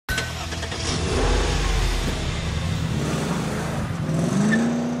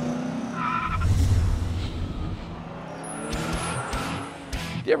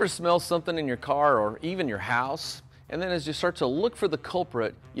ever smell something in your car or even your house, and then as you start to look for the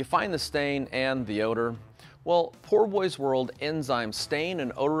culprit, you find the stain and the odor? Well, Poorboy's World Enzyme Stain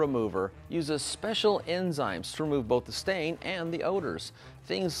and Odor Remover uses special enzymes to remove both the stain and the odors.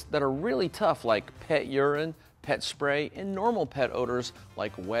 Things that are really tough like pet urine, pet spray, and normal pet odors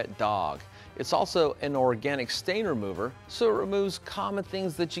like wet dog. It's also an organic stain remover, so it removes common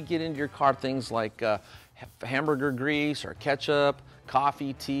things that you get into your car, things like hamburger grease or ketchup,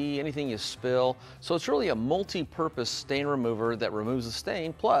 coffee, tea, anything you spill. So it's really a multi-purpose stain remover that removes the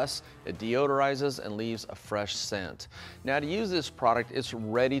stain, plus it deodorizes and leaves a fresh scent. Now to use this product, it's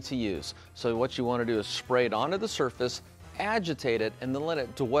ready to use. So what you want to do is spray it onto the surface, agitate it, and then let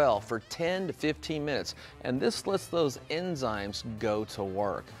it dwell for 10 to 15 minutes. And this lets those enzymes go to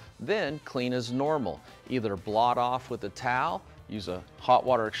work. Then clean as normal. Either blot off with a towel, use a hot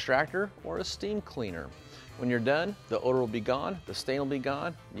water extractor, or a steam cleaner. When you're done, the odor will be gone, the stain will be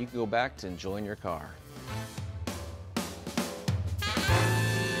gone, and you can go back to enjoying your car.